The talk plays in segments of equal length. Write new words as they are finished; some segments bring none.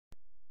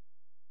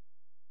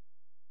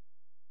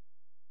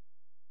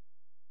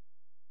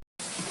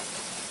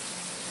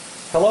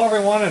Hello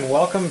everyone and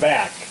welcome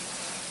back.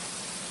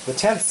 The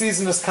 10th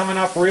season is coming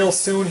up real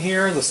soon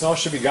here. The snow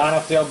should be gone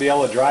up there. I'll be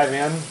able to drive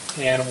in.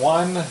 And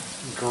one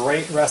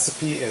great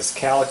recipe is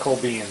Calico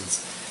Beans.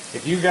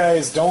 If you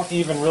guys don't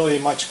even really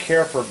much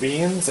care for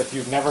beans, if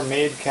you've never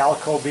made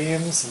Calico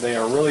Beans, they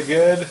are really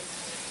good.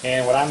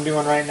 And what I'm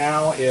doing right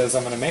now is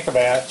I'm going to make a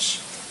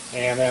batch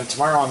and then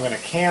tomorrow I'm going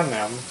to can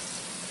them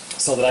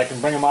so that I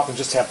can bring them up and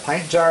just have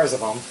pint jars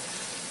of them.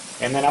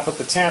 And then up at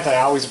the tent I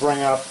always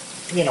bring up,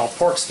 you know,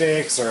 pork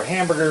steaks or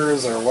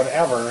hamburgers or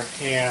whatever,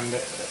 and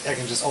I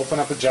can just open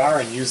up a jar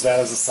and use that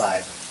as a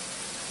side.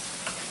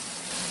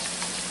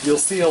 You'll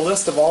see a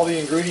list of all the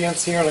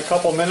ingredients here in a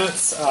couple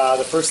minutes.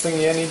 The first thing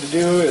you need to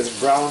do is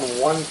brown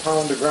 1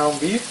 pound of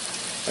ground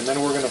beef, and then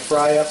we're going to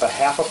fry up a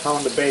 ½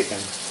 pound of bacon.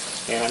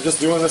 And I'm just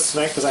doing this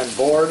tonight because I'm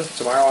bored.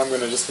 Tomorrow I'm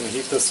just going to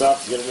heat this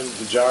up, get it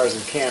into the jars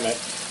and can it.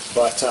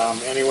 But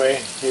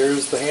anyway,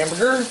 here's the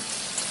hamburger,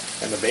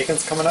 and the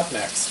bacon's coming up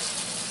next.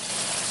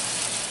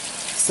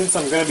 Since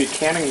I'm going to be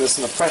canning this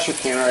in a pressure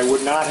canner, I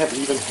would not have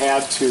even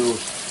had to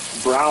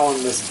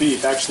brown this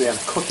beef. Actually, I'm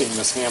cooking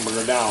this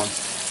hamburger down.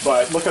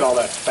 But look at all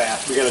that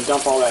fat. We got to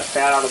dump all that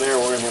fat out of there.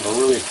 We're going to have a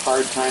really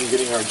hard time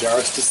getting our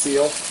jars to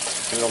seal,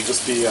 and it'll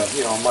just be a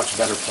much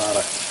better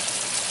product.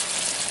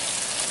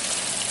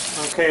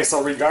 Okay,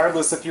 so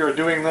regardless if you're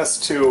doing this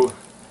to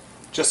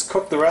just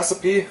cook the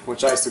recipe,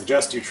 which I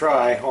suggest you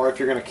try, or if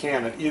you're going to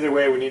can it, either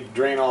way we need to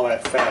drain all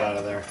that fat out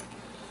of there.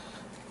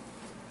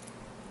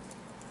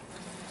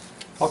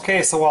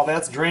 Okay, so while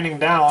that's draining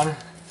down,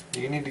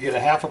 you need to get a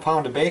 ½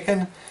 pound of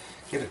bacon,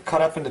 get it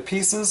cut up into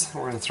pieces.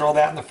 We're going to throw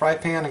that in the fry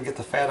pan and get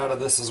the fat out of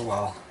this as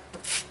well.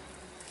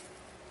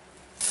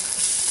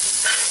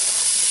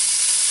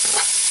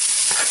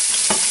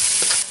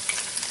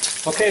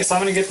 Okay, so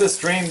I'm going to get this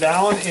drained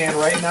down, and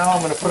right now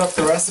I'm going to put up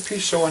the recipe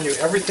showing you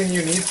everything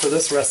you need for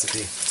this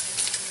recipe.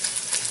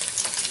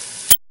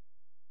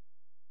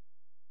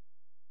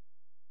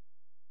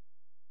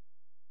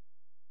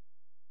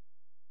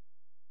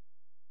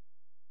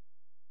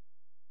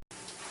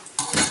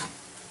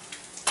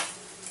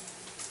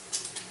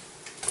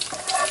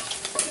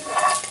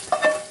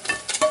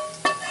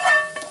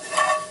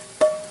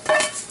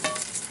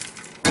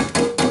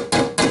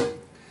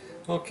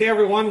 Okay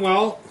everyone,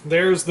 well,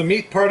 there's the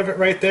meat part of it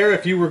right there.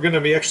 If you were going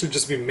to be actually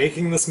just be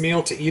making this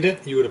meal to eat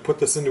it, you would have put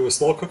this into a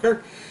slow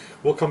cooker.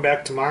 We'll come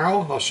back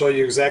tomorrow. I'll show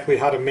you exactly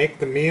how to make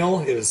the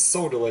meal. It is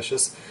so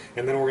delicious.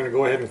 And then we're going to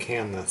go ahead and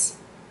can this.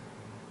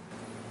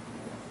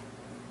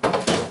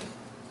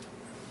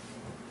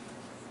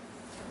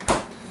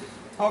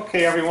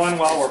 Okay everyone,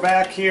 well, we're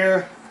back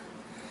here.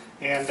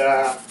 And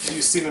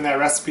you've seen in that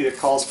recipe it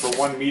calls for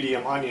 1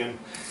 medium onion.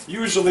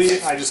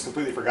 Usually, I just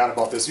completely forgot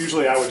about this,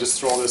 usually I would just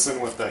throw this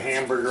in with the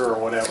hamburger or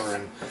whatever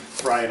and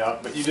fry it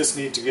up, but you just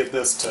need to get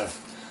this to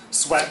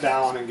sweat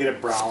down and get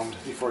it browned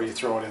before you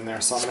throw it in there.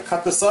 So I'm going to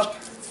cut this up,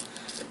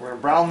 we're going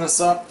to brown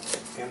this up,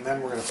 and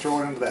then we're going to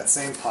throw it into that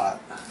same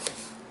pot.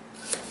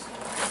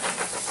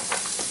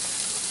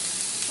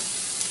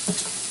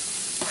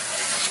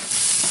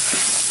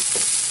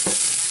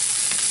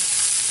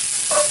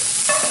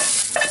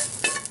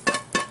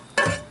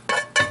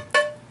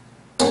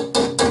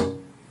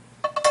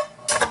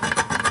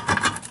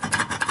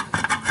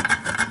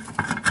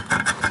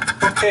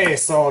 Okay,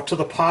 so to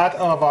the pot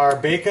of our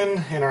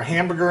bacon and our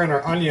hamburger and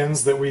our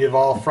onions that we have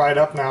all fried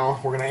up now,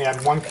 we're going to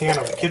add 1 can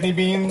of kidney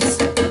beans.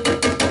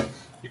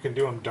 You can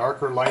do them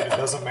dark or light, it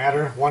doesn't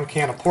matter. 1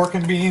 can of pork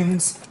and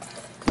beans.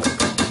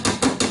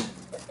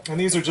 And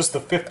these are just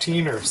the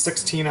 15 or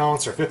 16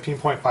 ounce or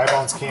 15.5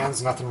 ounce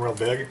cans, nothing real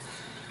big.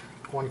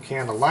 1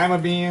 can of lima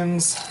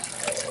beans.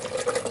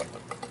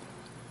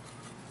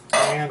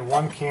 And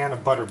 1 can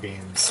of butter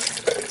beans.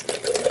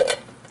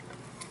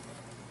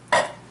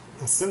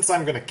 And since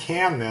I'm going to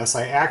can this,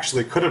 I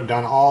actually could have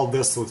done all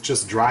this with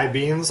just dry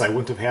beans. I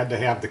wouldn't have had to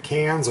have the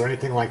cans or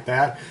anything like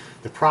that.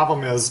 The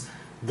problem is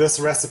this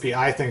recipe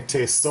I think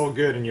tastes so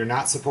good, and you're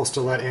not supposed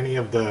to let any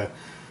of the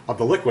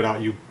liquid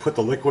out. You put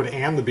the liquid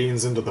and the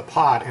beans into the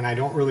pot, and I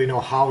don't really know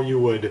how you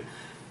would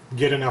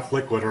get enough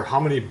liquid or how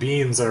many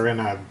beans are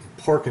in a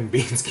pork and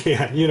beans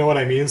can. You know what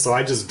I mean? So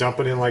I just dump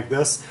it in like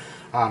this,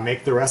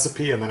 make the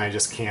recipe, and then I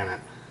just can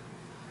it.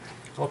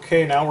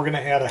 Okay, now we're going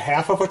to add a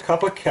 ½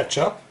 cup of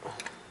ketchup.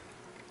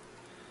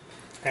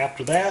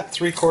 After that,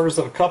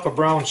 3/4 cup of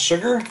brown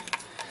sugar,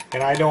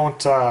 and I don't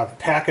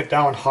pack it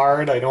down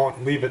hard. I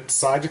don't leave it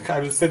side. I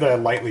would say that I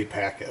lightly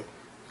pack it.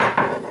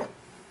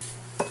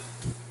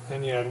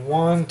 Then you add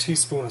 1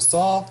 teaspoon of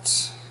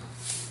salt,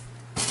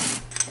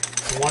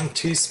 1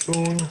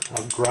 teaspoon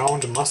of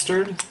ground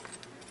mustard,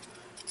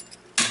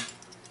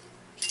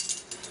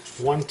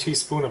 1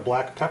 teaspoon of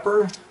black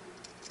pepper,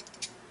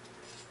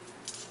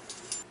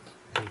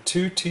 and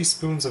 2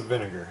 teaspoons of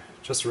vinegar,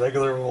 just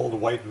regular old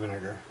white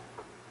vinegar.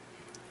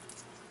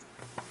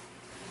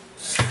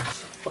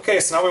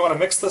 Okay, so now we want to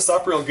mix this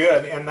up real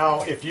good, and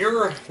now if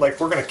you're, like,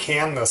 we're going to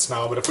can this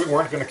now, but if we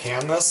weren't going to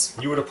can this,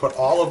 you would have put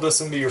all of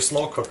this into your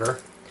slow cooker,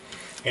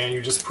 and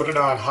you just put it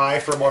on high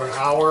for about an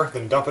hour,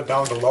 then dump it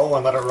down to low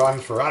and let it run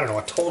for, I don't know,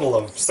 a total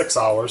of 6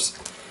 hours.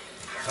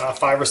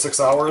 5 or 6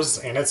 hours,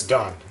 and it's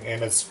done,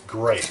 and it's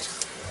great.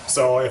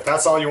 So if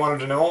that's all you wanted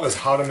to know is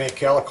how to make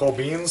calico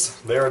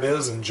beans, there it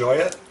is, enjoy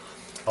it.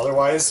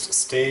 Otherwise,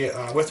 stay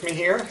with me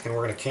here, and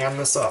we're going to can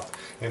this up.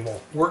 And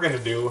what we're going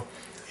to do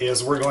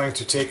is we're going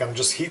to take them,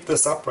 just heat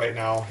this up right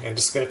now, and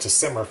just get it to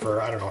simmer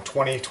for, I don't know,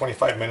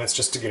 20-25 minutes,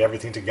 just to get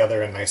everything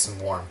together and nice and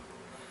warm.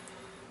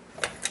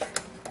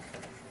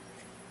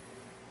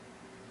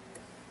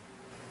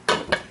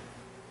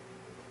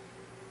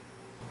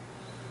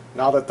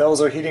 Now that those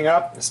are heating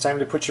up, it's time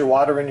to put your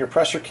water in your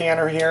pressure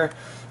canner here.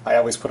 I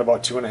always put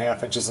about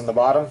 2.5 inches in the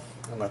bottom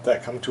and let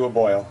that come to a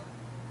boil.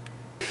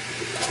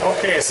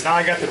 Okay, so now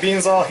I got the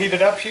beans all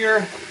heated up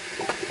here.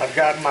 I've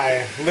got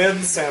my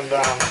lids and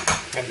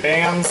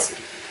bands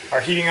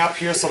are heating up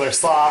here so they're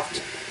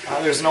soft.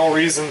 There's no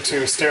reason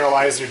to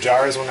sterilize your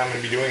jars when I'm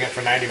going to be doing it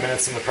for 90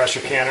 minutes in the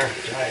pressure canner.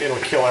 It'll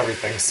kill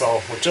everything,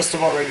 so we're just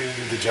about ready to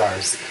do the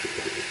jars.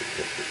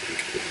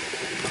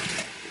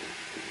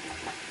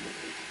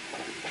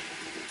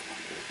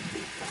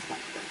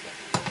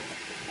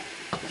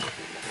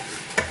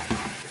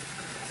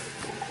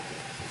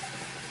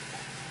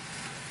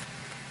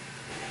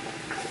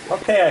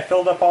 Okay, I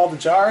filled up all the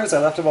jars. I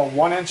left about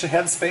 1 inch of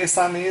headspace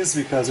on these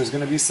because there's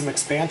going to be some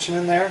expansion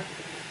in there.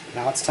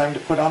 Now it's time to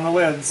put on the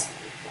lids.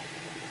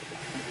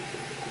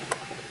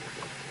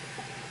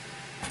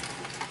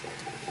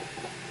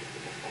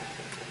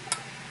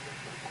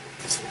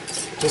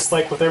 Just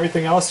like with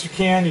everything else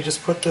you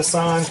just put this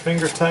on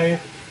finger tight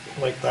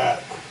like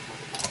that.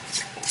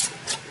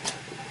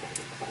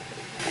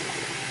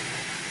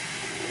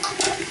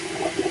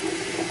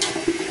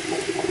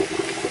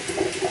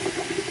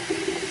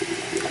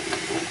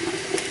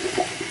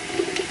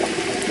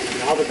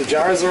 Now that the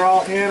jars are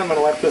all in, I'm going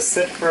to let this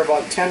sit for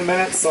about 10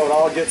 minutes so it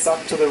all gets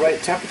up to the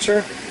right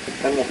temperature.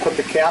 Then we'll put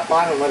the cap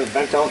on and let it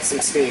vent out some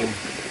steam.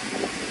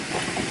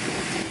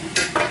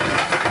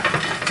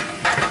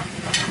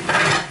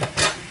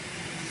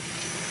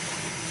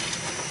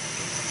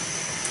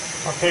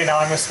 Okay, now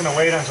I'm just going to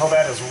wait until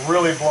that is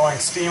really blowing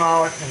steam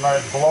out and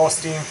let it blow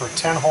steam for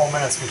 10 whole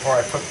minutes before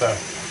I put the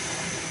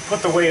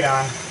weight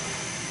on.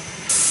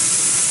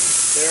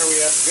 There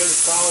we have good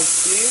solid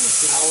steam.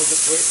 Now we'll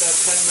just wait that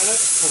 10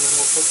 minutes and then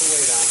we'll put the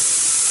weight on.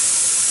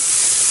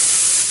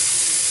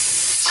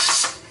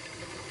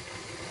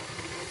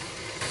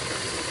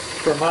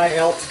 For my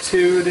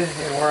altitude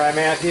and where I'm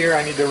at here,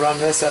 I need to run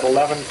this at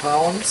 11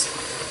 pounds.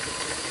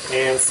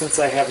 And since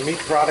I have meat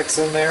products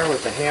in there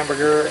with the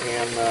hamburger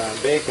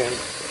and bacon,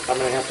 I'm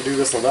going to have to do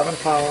this 11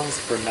 pounds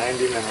for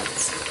 90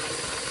 minutes.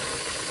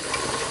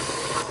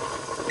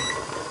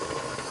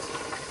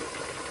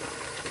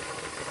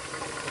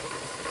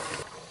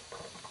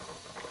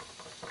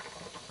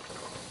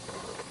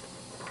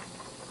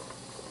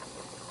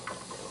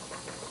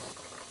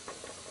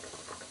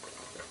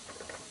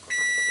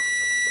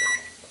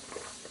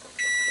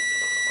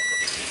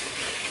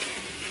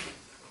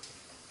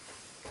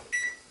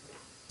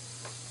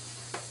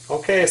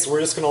 Okay, so we're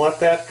just going to let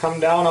that come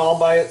down all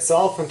by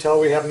itself until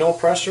we have no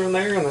pressure in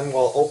there, and then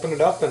we'll open it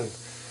up and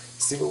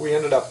see what we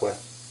ended up with.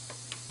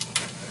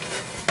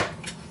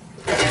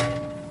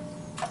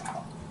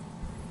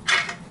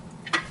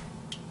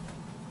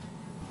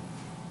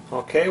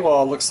 Okay,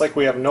 well it looks like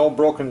we have no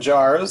broken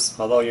jars,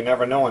 although you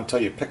never know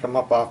until you pick them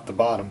up off the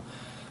bottom,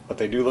 but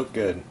they do look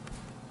good.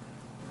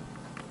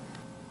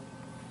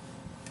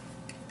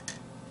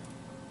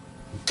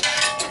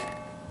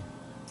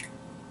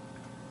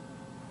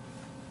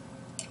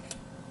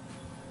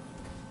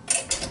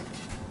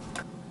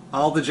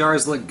 All the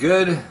jars look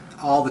good.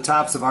 All the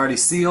tops have already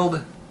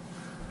sealed.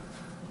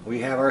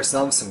 We have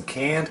ourselves some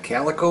canned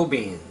calico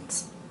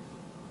beans.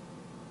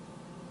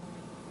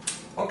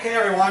 Okay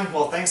everyone,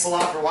 well thanks a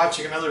lot for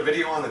watching another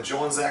video on the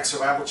Joe and Zach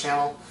Survival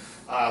Channel.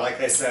 Like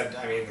I said,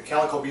 I mean the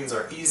calico beans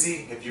are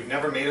easy. If you've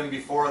never made them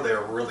before,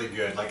 they're really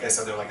good. Like I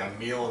said, they're like a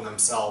meal in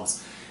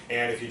themselves.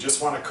 And if you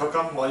just want to cook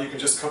them, well you can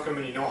just cook them,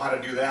 and you know how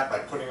to do that by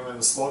putting them in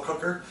the slow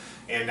cooker.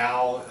 And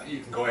now you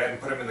can go ahead and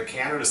put them in the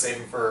canner to save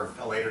them for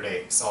a later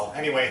date. So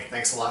anyway,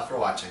 thanks a lot for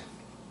watching.